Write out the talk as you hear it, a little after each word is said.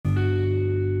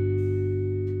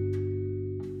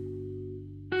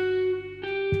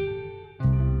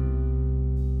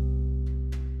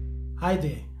Hi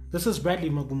there, this is Bradley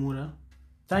Magumura.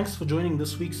 Thanks for joining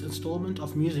this week's installment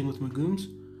of Musing with Magooms.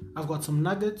 I've got some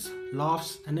nuggets,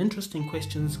 laughs, and interesting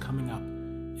questions coming up.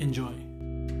 Enjoy.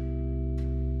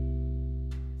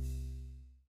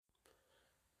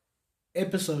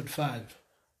 Episode 5.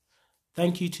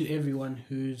 Thank you to everyone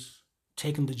who's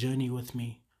taken the journey with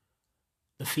me.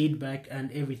 The feedback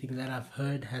and everything that I've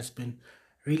heard has been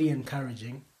really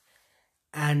encouraging.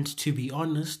 And to be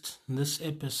honest, this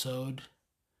episode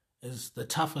is the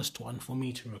toughest one for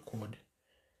me to record.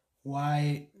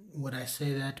 Why would I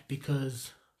say that?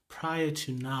 Because prior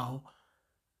to now,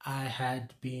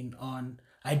 I'd been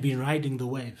riding the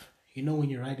wave. You know,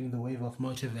 when you're riding the wave of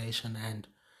motivation and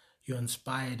you're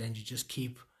inspired and you just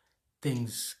keep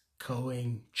things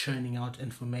going, churning out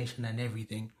information and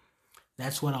everything.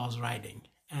 That's what I was riding.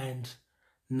 And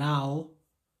now,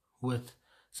 with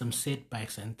some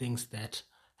setbacks and things that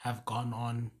have gone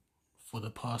on for the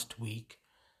past week,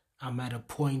 I'm at a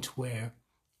point where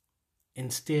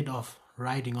instead of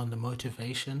riding on the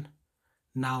motivation,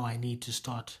 now I need to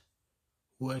start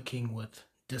working with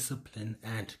discipline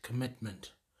and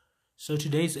commitment. So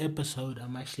today's episode,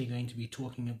 I'm actually going to be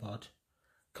talking about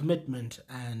commitment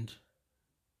and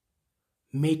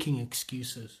making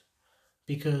excuses.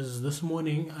 Because this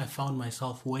morning I found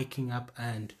myself waking up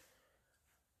and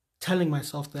telling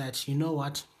myself that, you know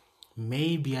what,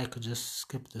 maybe I could just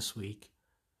skip this week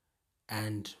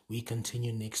and we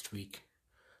continue next week.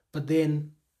 But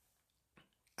then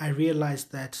I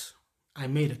realized that I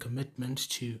made a commitment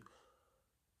to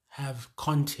have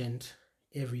content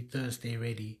every Thursday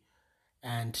ready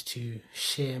and to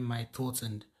share my thoughts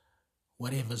and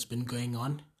whatever's been going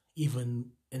on,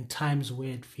 even in times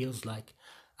where it feels like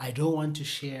I don't want to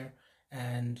share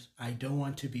and I don't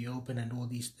want to be open and all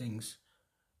these things.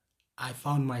 I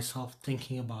found myself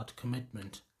thinking about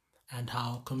commitment and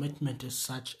how commitment is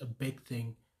such a big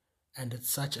thing and it's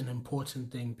such an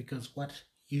important thing, because what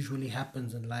usually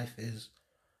happens in life is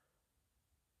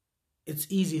it's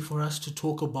easy for us to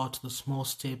talk about the small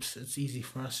steps, it's easy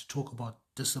for us to talk about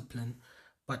discipline,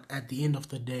 but at the end of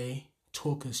the day,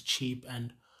 talk is cheap,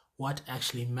 and what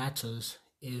actually matters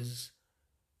is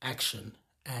action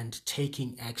and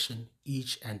taking action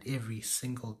each and every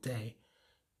single day.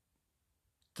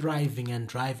 Thriving and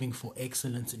driving for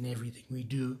excellence in everything we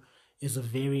do is a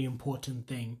very important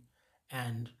thing,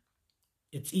 and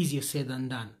it's easier said than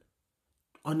done.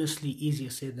 Honestly,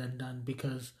 easier said than done,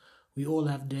 because we all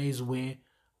have days where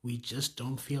we just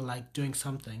don't feel like doing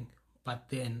something, but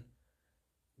then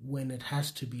when it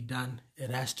has to be done, it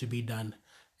has to be done.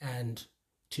 And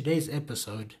today's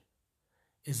episode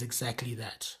is exactly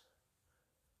that.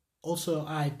 Also,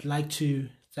 I'd like to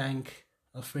thank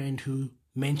a friend who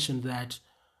mentioned that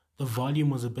the volume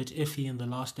was a bit iffy in the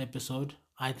last episode.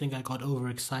 I think I got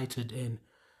overexcited in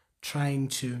trying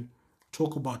to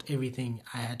talk about everything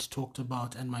I had talked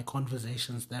about and my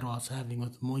conversations that I was having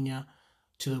with Munya,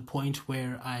 to the point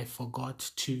where I forgot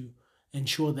to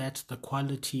ensure that the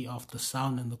quality of the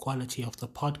sound and the quality of the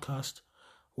podcast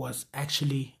was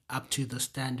actually up to the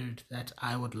standard that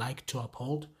I would like to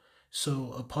uphold.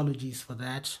 So apologies for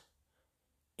that.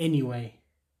 Anyway,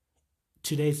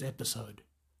 today's episode.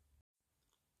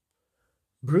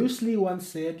 Bruce Lee once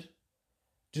said,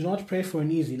 "Do not pray for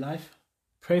an easy life,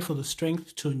 pray for the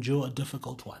strength to endure a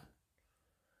difficult one."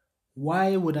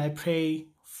 Why would I pray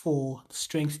for the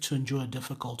strength to endure a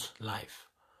difficult life?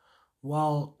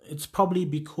 Well, it's probably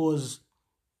because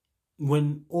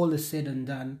when all is said and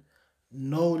done,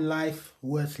 no life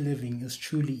worth living is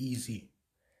truly easy.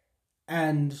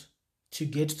 And to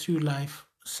get through life,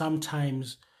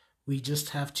 sometimes we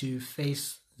just have to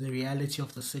face the reality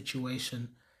of the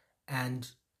situation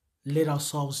and let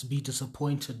ourselves be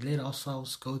disappointed, let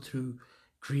ourselves go through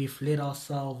grief, let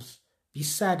ourselves be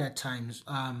sad at times.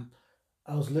 I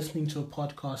was listening to a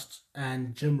podcast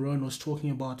and Jim Rohn was talking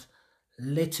about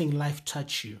letting life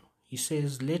touch you. He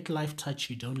says, let life touch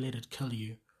you, don't let it kill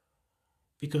you.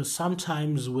 Because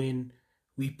sometimes when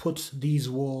we put these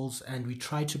walls and we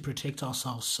try to protect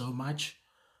ourselves so much,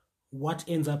 what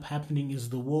ends up happening is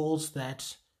the walls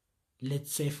that,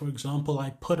 let's say, for example,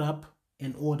 I put up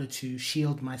in order to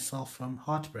shield myself from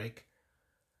heartbreak,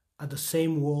 are the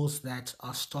same walls that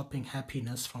are stopping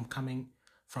happiness from coming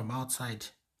from outside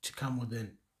to come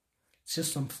within. It's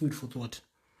just some food for thought.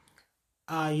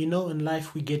 In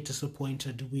life we get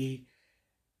disappointed.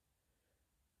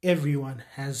 Everyone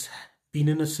has been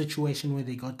in a situation where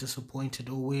they got disappointed,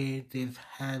 or where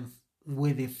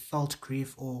they've felt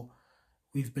grief, or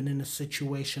we've been in a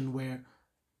situation where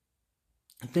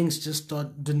things just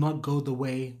did not go the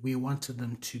way we wanted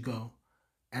them to go.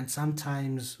 And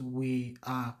sometimes we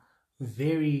are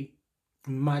very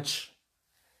much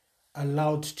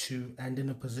allowed to and in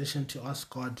a position to ask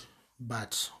God,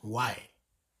 but why?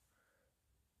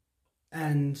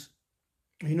 And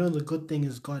the good thing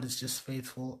is God is just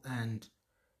faithful, and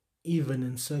even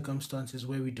in circumstances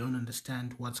where we don't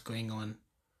understand what's going on,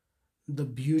 the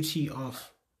beauty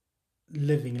of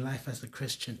living life as a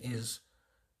Christian is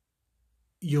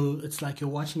it's like you're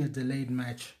watching a delayed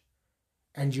match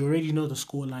and you already know the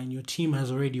scoreline, your team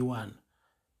has already won.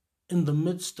 In the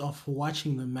midst of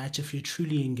watching the match, if you're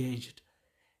truly engaged,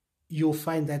 you'll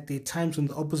find that there are times when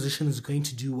the opposition is going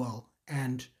to do well,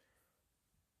 and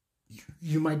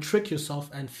you might trick yourself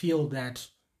and feel that,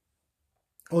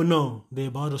 oh no, they're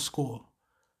about to score.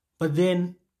 But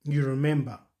then you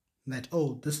remember that,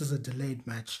 oh, this is a delayed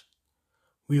match.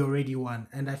 We already won.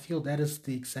 And I feel that is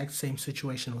the exact same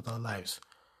situation with our lives.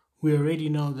 We already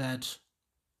know that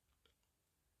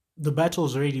the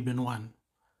battle's already been won.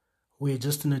 We're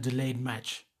just in a delayed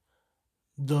match.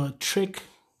 The trick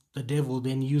the devil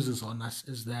then uses on us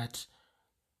is that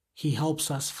he helps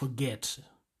us forget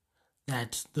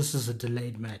that this is a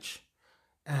delayed match.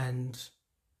 And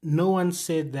no one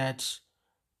said that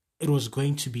it was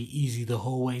going to be easy the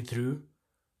whole way through,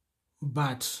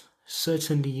 but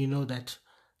certainly you know that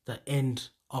the end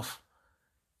of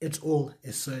it all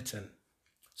is certain.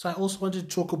 So I also wanted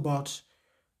to talk about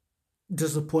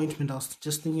disappointment. I was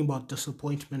just thinking about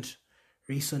disappointment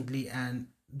recently, and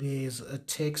there's a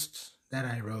text that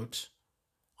I wrote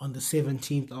on the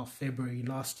 17th of February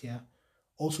last year,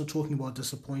 also talking about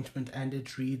disappointment, and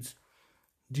it reads,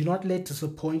 "Do not let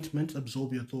disappointment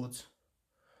absorb your thoughts.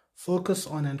 Focus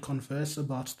on and converse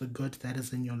about the good that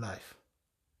is in your life."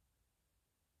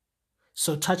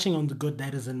 So touching on the good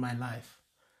that is in my life,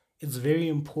 it's very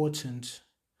important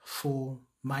for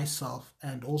myself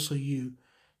and also you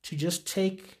to just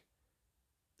take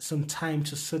some time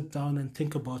to sit down and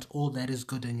think about all that is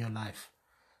good in your life.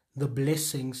 The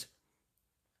blessings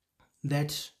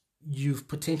that you've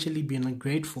potentially been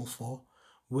ungrateful for,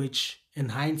 which in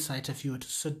hindsight, if you were to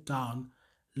sit down,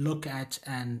 look at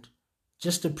and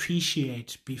just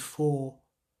appreciate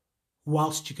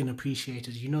whilst you can appreciate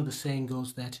it. The saying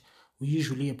goes that we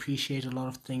usually appreciate a lot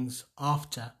of things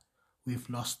after we've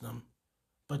lost them.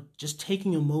 But just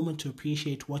taking a moment to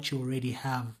appreciate what you already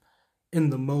have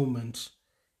in the moment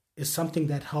is something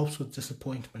that helps with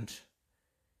disappointment.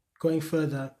 Going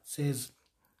further, it says,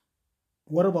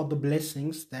 what about the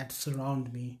blessings that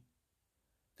surround me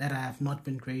that I have not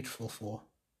been grateful for?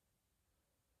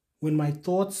 When my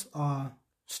thoughts are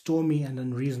stormy and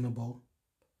unreasonable,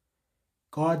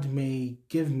 God may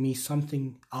give me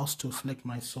something else to afflict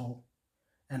my soul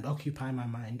and occupy my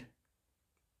mind.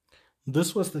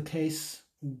 This was the case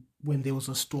when there was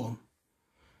a storm.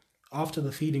 After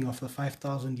the feeding of the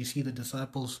 5,000, you see the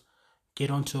disciples get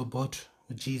onto a boat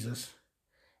with Jesus,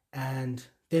 and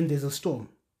then there's a storm.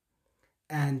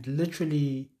 And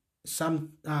literally,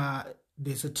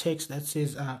 there's a text that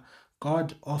says,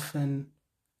 God often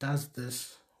does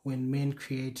this when men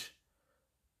create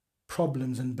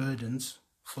problems and burdens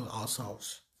for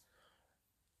ourselves.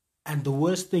 And the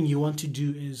worst thing you want to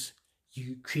do is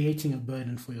you creating a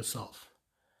burden for yourself.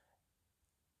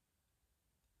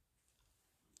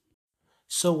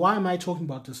 So why am I talking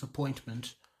about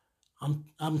disappointment?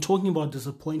 I'm talking about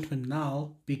disappointment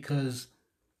now because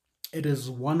it is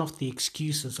one of the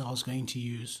excuses I was going to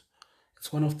use.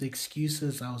 It's one of the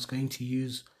excuses I was going to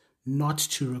use not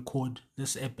to record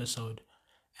this episode.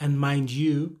 And mind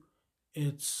you,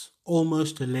 it's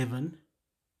almost 11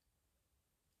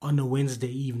 on a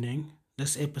Wednesday evening.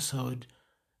 This episode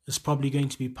is probably going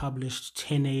to be published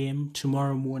 10 a.m.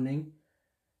 tomorrow morning.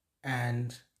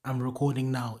 And I'm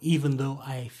recording now, even though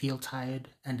I feel tired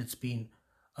and it's been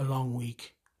a long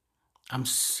week. I'm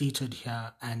seated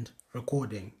here and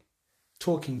recording,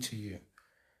 talking to you.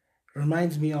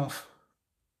 Reminds me of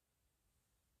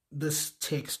this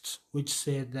text which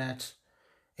said that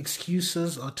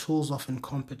excuses are tools of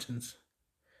incompetence,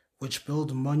 which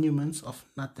build monuments of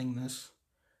nothingness,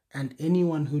 and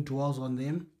anyone who dwells on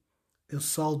them is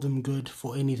seldom good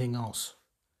for anything else.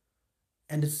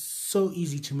 And it's so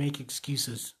easy to make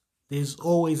excuses. There's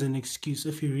always an excuse.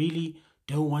 If you really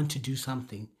don't want to do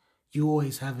something, you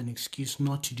always have an excuse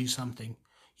not to do something.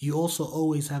 You also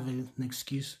always have an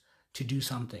excuse to do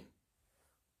something.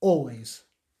 Always.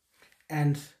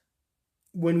 And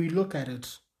when we look at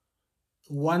it,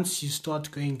 once you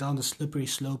start going down the slippery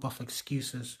slope of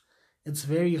excuses, it's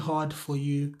very hard for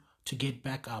you to get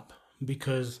back up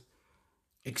because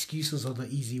excuses are the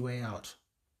easy way out.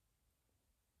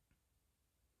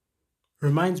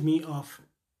 Reminds me of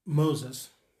Moses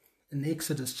in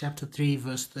Exodus chapter 3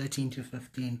 verse 13 to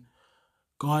 15.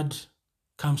 God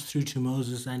comes through to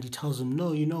Moses and he tells him,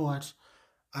 no, you know what?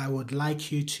 I would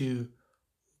like you to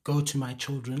go to my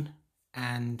children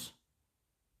and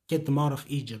get them out of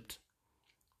Egypt.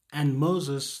 And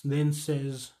Moses then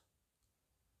says,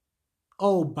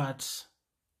 oh, but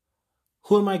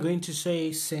who am I going to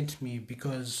say sent me?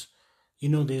 Because,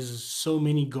 there's so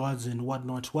many gods and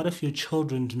whatnot. What if your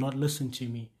children do not listen to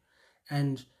me?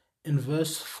 And in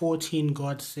verse 14,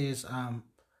 God says,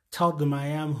 tell them I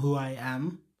am who I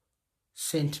am,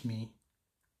 sent me.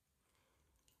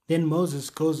 Then Moses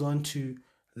goes on to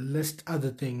list other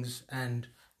things, and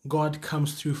God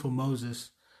comes through for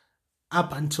Moses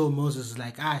up until Moses is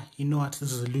like, you know what,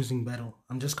 this is a losing battle.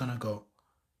 I'm just going to go.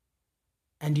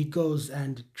 And he goes,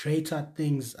 and greater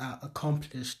things are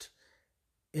accomplished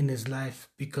in his life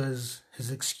because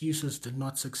his excuses did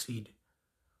not succeed.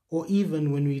 Or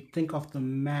even when we think of the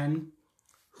man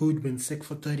who'd been sick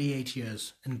for 38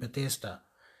 years in Bethesda,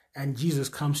 and Jesus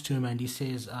comes to him and he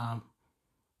says,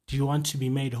 do you want to be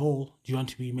made whole? Do you want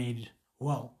to be made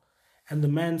well? And the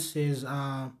man says,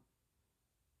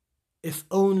 if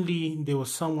only there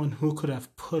was someone who could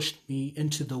have pushed me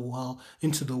into the well,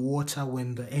 into the water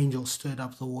when the angel stirred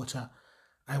up the water,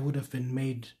 I would have been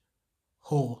made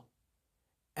whole.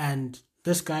 And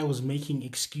this guy was making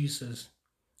excuses,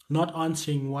 not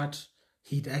answering what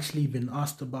he'd actually been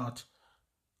asked about.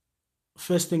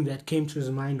 First thing that came to his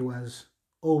mind was,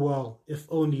 oh well, if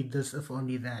only this, if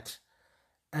only that.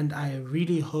 And I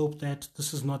really hope that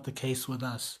this is not the case with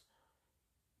us.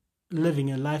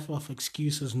 Living a life of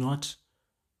excuses, not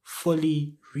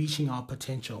fully reaching our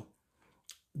potential.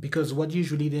 Because what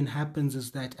usually then happens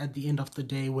is that at the end of the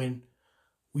day, when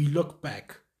we look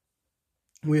back,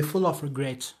 we're full of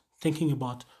regret, thinking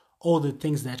about all the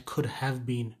things that could have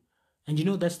been. And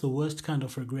that's the worst kind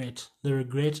of regret. The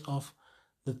regret of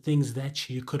the things that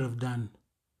you could have done.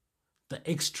 The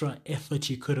extra effort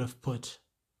you could have put.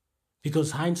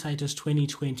 Because hindsight is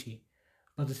 20/20.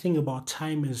 But the thing about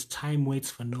time is time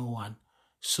waits for no one.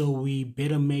 So we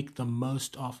better make the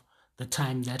most of the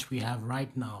time that we have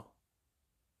right now.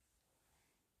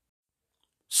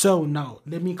 So now,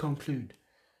 let me conclude.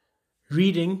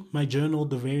 Reading my journal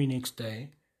the very next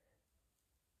day,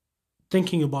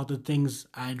 thinking about the things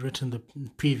I'd written the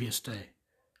previous day,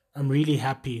 I'm really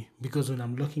happy because when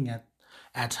I'm looking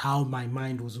at how my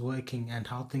mind was working and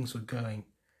how things were going,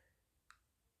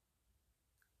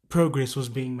 progress was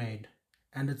being made.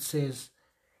 And it says,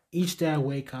 each day I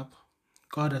wake up,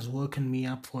 God has woken me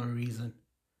up for a reason.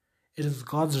 It is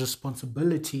God's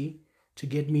responsibility to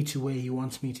get me to where He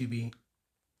wants me to be.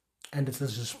 And it's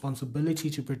His responsibility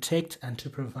to protect and to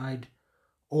provide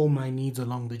all my needs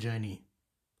along the journey.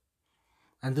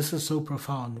 And this is so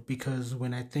profound because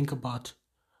when I think about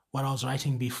what I was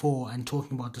writing before and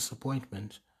talking about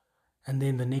disappointment, and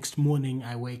then the next morning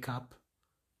I wake up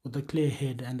with a clear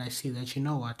head and I see that, you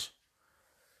know what,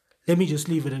 let me just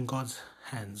leave it in God's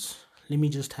hands. Let me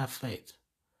just have faith.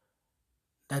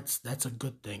 That's a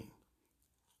good thing.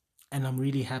 And I'm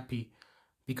really happy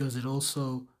because it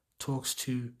also talks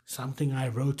to something I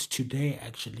wrote today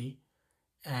actually.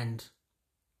 And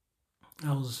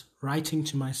I was writing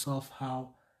to myself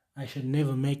how I should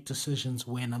never make decisions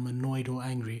when I'm annoyed or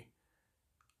angry.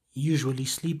 Usually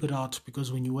sleep it out,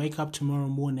 because when you wake up tomorrow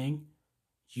morning,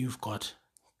 you've got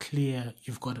a clear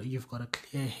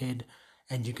head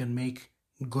and you can make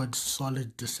good,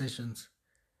 solid decisions.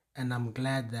 And I'm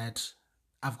glad that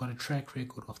I've got a track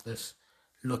record of this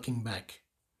looking back.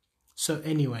 So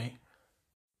anyway,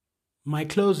 my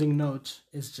closing note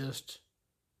is just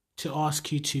to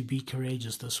ask you to be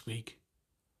courageous this week.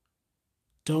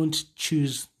 Don't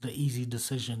choose the easy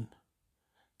decision.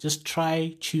 Just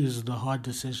choose the hard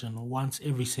decision once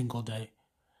every single day.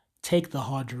 Take the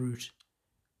hard route.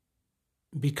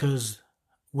 Because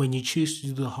when you choose to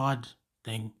do the hard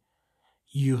thing,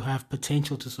 you have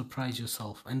potential to surprise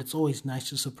yourself. And it's always nice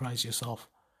to surprise yourself.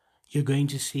 You're going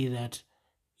to see that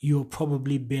you're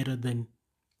probably better than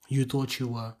you thought you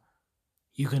were.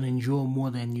 You can endure more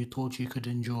than you thought you could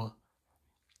endure.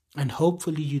 And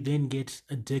hopefully you then get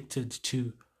addicted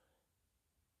to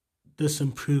this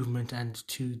improvement and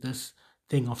to this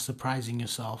thing of surprising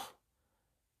yourself.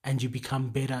 And you become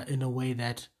better in a way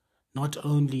that not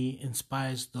only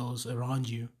inspires those around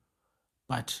you,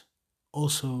 but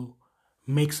also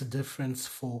makes a difference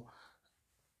for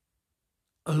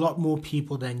a lot more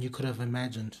people than you could have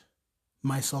imagined,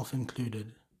 myself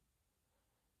included.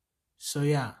 So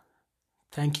yeah,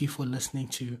 thank you for listening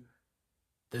to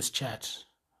this chat.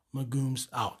 Magoom's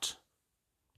out.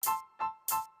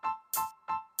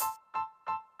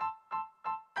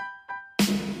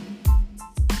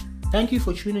 Thank you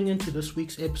for tuning in to this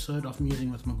week's episode of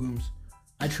Musing with Magooms.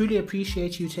 I truly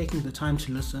appreciate you taking the time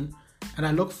to listen, and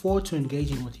I look forward to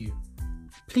engaging with you.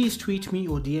 Please tweet me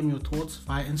or DM your thoughts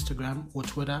via Instagram or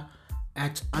Twitter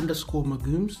at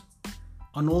 _Magooms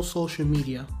on all social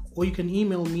media, or you can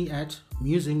email me at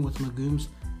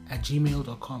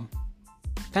musingwithmagooms@gmail.com.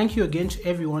 Thank you again to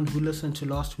everyone who listened to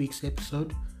last week's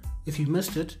episode. If you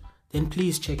missed it, then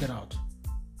please check it out.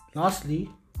 Lastly,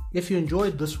 if you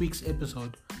enjoyed this week's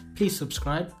episode, please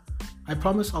subscribe. I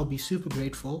promise I'll be super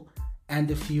grateful.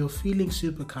 And if you're feeling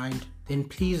super kind, then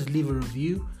please leave a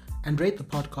review and rate the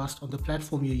podcast on the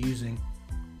platform you're using.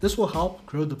 This will help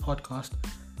grow the podcast,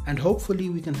 and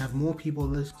hopefully we can have more people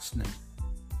listening.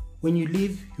 When you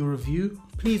leave your review,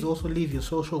 please also leave your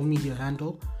social media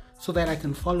handle so that I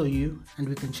can follow you and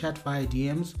we can chat via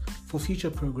DMs for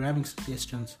future programming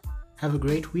suggestions. Have a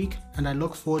great week, and I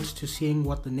look forward to seeing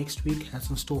what the next week has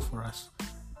in store for us.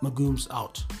 Magooms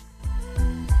out.